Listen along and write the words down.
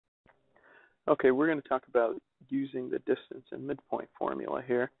Okay, we're going to talk about using the distance and midpoint formula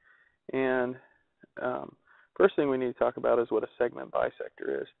here. And first thing we need to talk about is what a segment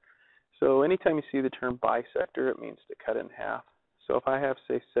bisector is. So anytime you see the term bisector, it means to cut in half. So if I have,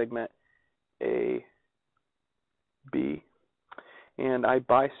 say, segment A, B, and I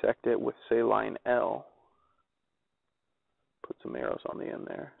bisect it with, say, line L, put some arrows on the end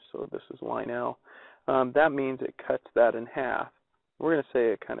there. So this is line L. That means it cuts that in half. We're going to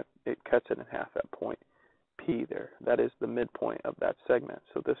say it cuts it in half at point P there. That is the midpoint of that segment.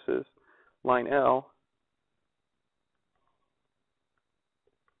 So this is line L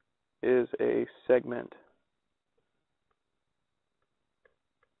is a segment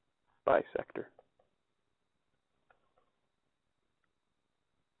bisector.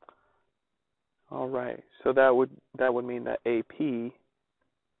 All right. So that would mean that AP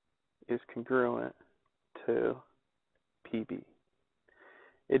is congruent to PB.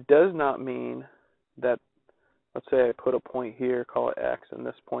 It does not mean that, let's say I put a point here, call it X, and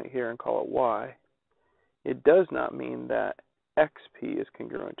this point here and call it Y. It does not mean that XP is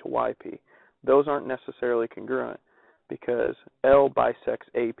congruent to YP. Those aren't necessarily congruent because L bisects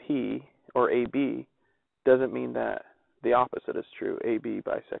AP or AB doesn't mean that the opposite is true. AB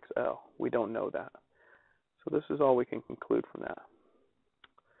bisects L. We don't know that. So this is all we can conclude from that.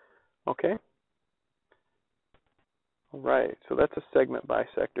 Okay? All right, so that's a segment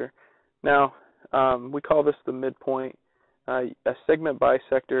bisector. Now, we call this the midpoint. A segment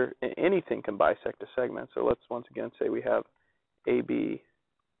bisector, anything can bisect a segment. So let's once again say we have AB,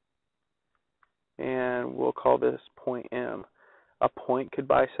 and we'll call this point M. A point could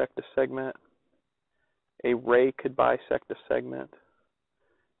bisect a segment. A ray could bisect a segment.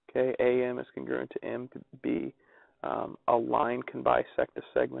 Okay, AM is congruent to MB. A line can bisect a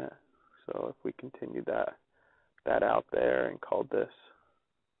segment. So if we continue that out there and called this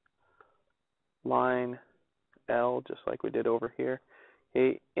line L, just like we did over here,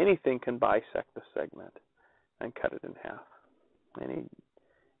 anything can bisect the segment and cut it in half.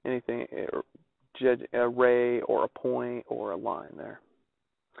 Anything, a ray or a point or a line there.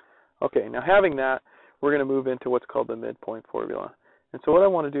 Okay, now having that, we're going to move into what's called the midpoint formula. And so what I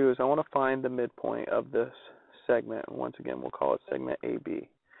want to do is I want to find the midpoint of this segment. And once again, we'll call it segment AB.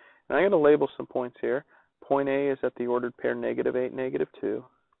 And I'm going to label some points here. Point A is at the ordered pair -8, -2.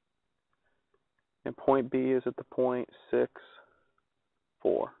 And point B is at the point 6,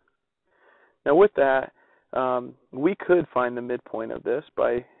 4. Now with that, we could find the midpoint of this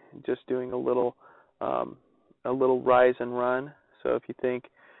by just doing a little rise and run. So if you think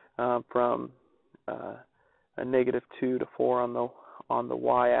from a -2 to 4 on the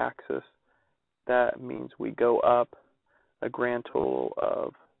y-axis, that means we go up a grand total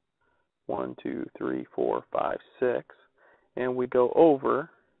of 1, 2, 3, 4, 5, 6, and we go over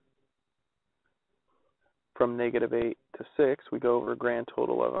from -8 to 6. We go over a grand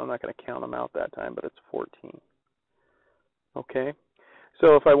total of, I'm not going to count them out that time, but it's 14. Okay,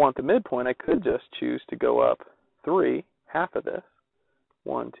 so if I want the midpoint, I could just choose to go up 3, half of this,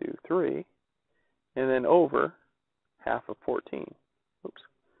 1, 2, 3, and then over half of 14. Oops,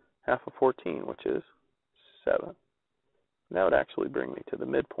 half of 14, which is 7. And that would actually bring me to the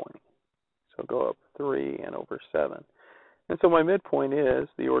midpoint. So go up 3 and over 7. And so my midpoint is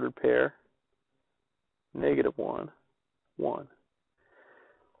the ordered pair -1, 1.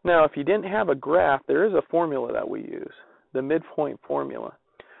 Now, if you didn't have a graph, there is a formula that we use, the midpoint formula.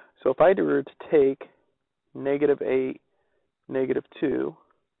 So if I were to take -8, -2,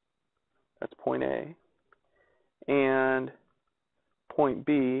 that's point A, and point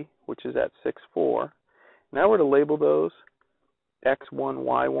B, which is at 6, 4, and I were to label those x1,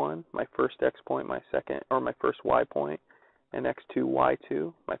 y1, my first x point, my first y point, and x2,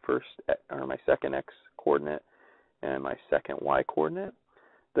 y2, my second x coordinate and my second y coordinate.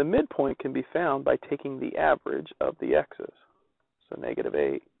 The midpoint can be found by taking the average of the x's. So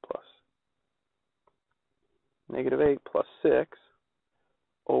 -8 plus 6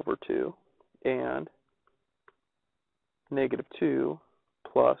 over 2 and -2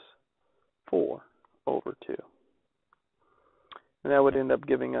 plus 4 over 2. And that would end up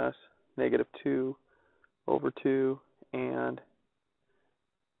giving us -2 over 2 and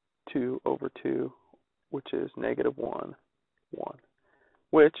 2 over 2, which is -1, 1,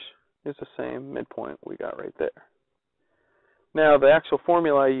 which is the same midpoint we got right there. Now, the actual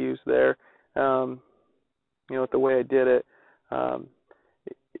formula I used there, the way I did it,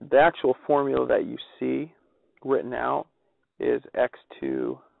 the actual formula that you see written out is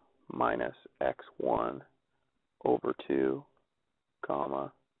x2 minus x1 over 2,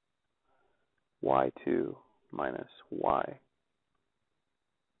 comma, y2 minus y1.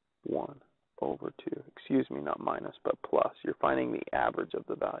 over 2. Excuse me, not minus, but plus. You're finding the average of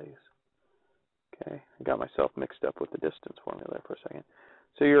the values. Okay, I got myself mixed up with the distance formula there for a second.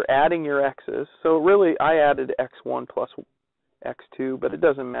 So you're adding your x's. So really, I added x1 plus x2, but it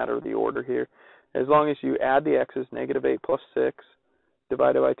doesn't matter the order here. As long as you add the x's, negative 8 plus 6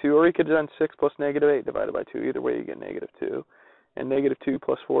 divided by 2, or you could have done 6 plus negative 8 divided by 2. Either way, you get negative 2. And negative 2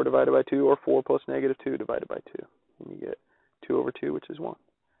 plus 4 divided by 2, or 4 plus negative 2 divided by 2. And you get 2 over 2, which is 1.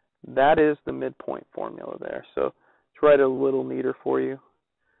 That is the midpoint formula there. So let's write it a little neater for you.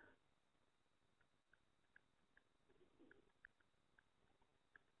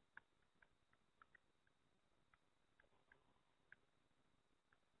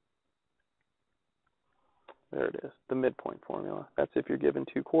 There it is, the midpoint formula. That's if you're given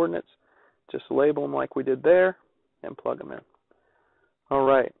 2 coordinates. Just label them like we did there and plug them in. All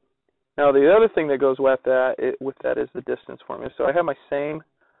right. Now the other thing that goes with that is the distance formula. So I have my same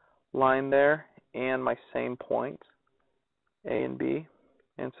line there and my same points, A and B.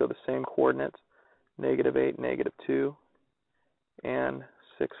 And so the same coordinates, negative 8, negative 2, and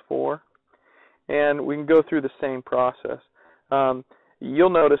 6, 4. And we can go through the same process.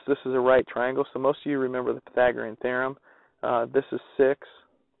 You'll notice this is a right triangle, so most of you remember the Pythagorean theorem. This is 6,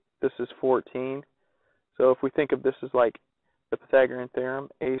 this is 14. So if we think of this as like the Pythagorean theorem,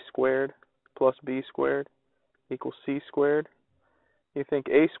 a squared plus b squared equals c squared. You think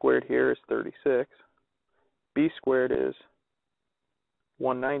a squared here is 36, b squared is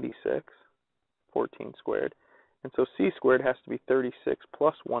 196, 14 squared, and so c squared has to be 36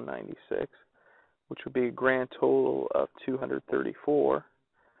 plus 196, which would be a grand total of 234.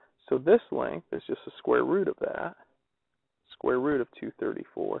 So this length is just a square root of that, square root of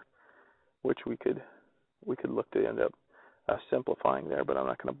 234, which we could look to end up simplifying there, but I'm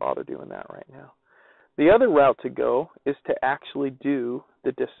not going to bother doing that right now. The other route to go is to actually do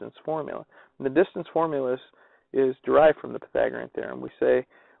the distance formula. And the distance formula is derived from the Pythagorean theorem. We say,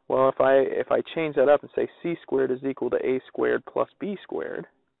 well, if I change that up and say c squared is equal to a squared plus b squared,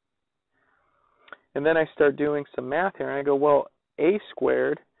 and then I start doing some math here, and I go, well, a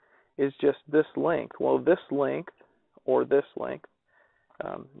squared is just this length. Well, this length, or this length,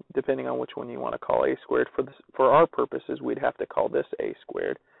 depending on which one you want to call a squared, for our purposes, we'd have to call this a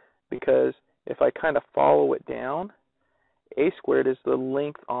squared, because if I kind of follow it down, a squared is the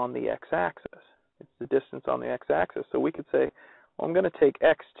length on the x-axis. It's the distance on the x-axis. So we could say, well, I'm going to take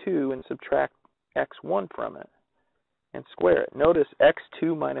x2 and subtract x1 from it and square it. Notice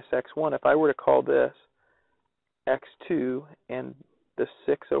x2 minus x1, if I were to call this x2 and the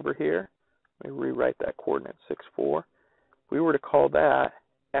 6 over here, let me rewrite that coordinate, 6, 4. If we were to call that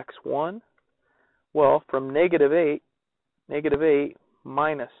x1, well, from negative 8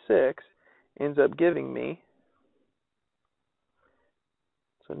 minus 6 ends up giving me,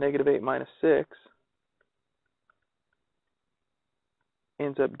 so negative 8 minus 6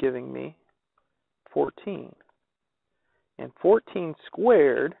 ends up giving me 14. And 14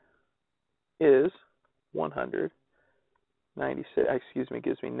 squared is 196,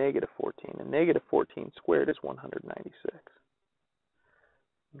 gives me negative 14. And negative 14 squared is 196.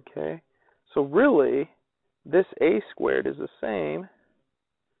 Okay, so really, this a squared is the same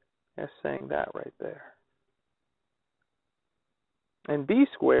as saying that right there. And b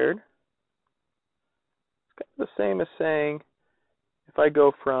squared is kind of the same as saying, if I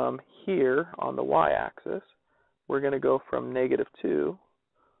go from here on the y-axis, we're going to go from negative 2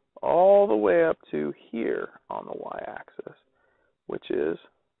 all the way up to here on the y-axis, which is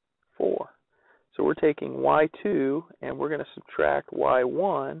 4. So we're taking y2 and we're going to subtract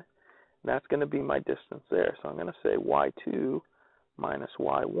y1, and that's going to be my distance there. So I'm going to say y2 minus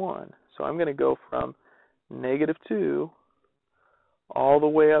y1. So I'm going to go from negative 2 all the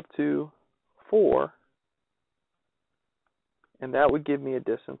way up to 4, and that would give me a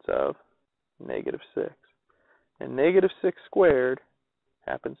distance of negative 6. And negative 6 squared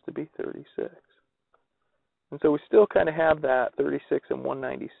happens to be 36. And so we still kind of have that 36 and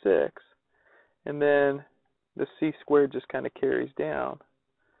 196, and then the c squared just kind of carries down.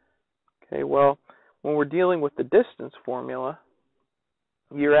 Okay, well, when we're dealing with the distance formula,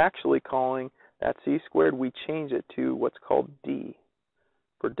 you're actually calling that c squared, we change it to what's called d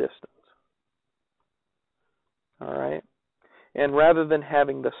for distance. All right? And rather than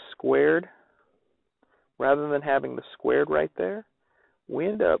having the squared right there, we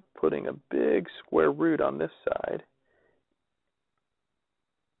end up putting a big square root on this side.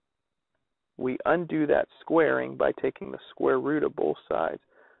 We undo that squaring by taking the square root of both sides.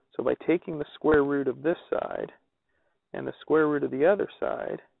 So by taking the square root of this side and the square root of the other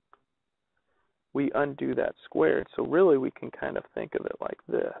side, we undo that squared. So really we can kind of think of it like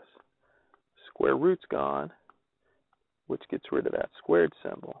this. square root's gone, which gets rid of that squared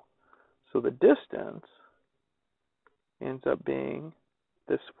symbol. So the distance ends up being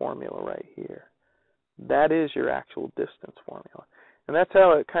this formula right here. That is your actual distance formula. And that's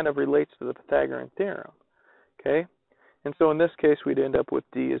how it kind of relates to the Pythagorean theorem. Okay? And so in this case, we'd end up with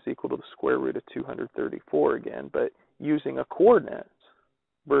d is equal to the square root of 234 again, but using a coordinate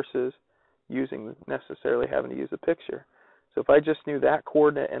versus using necessarily having to use a picture. So if I just knew that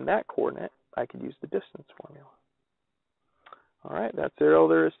coordinate and that coordinate, I could use the distance formula. All right, that's all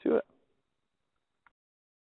there is to it.